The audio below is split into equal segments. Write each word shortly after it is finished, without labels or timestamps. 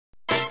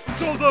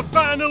So they're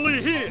finally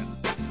here,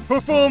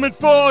 performing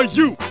for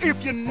you.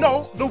 If you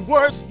know the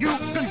words, you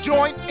can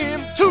join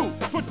in too.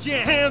 Put your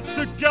hands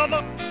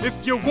together if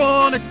you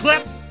wanna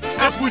clap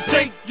as we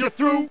take you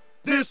through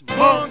this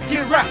monkey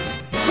rap.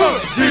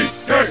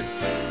 D.K.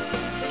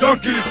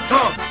 Donkey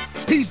Kong.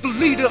 He's the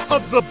leader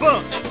of the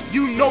bunch,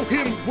 you know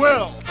him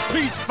well.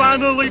 He's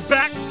finally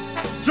back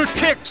to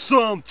kick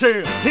some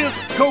tail. His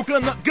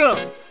coconut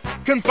gun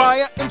can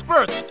fire in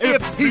spurts.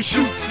 If he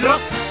shoots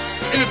up,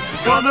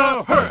 It's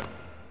gonna hurt.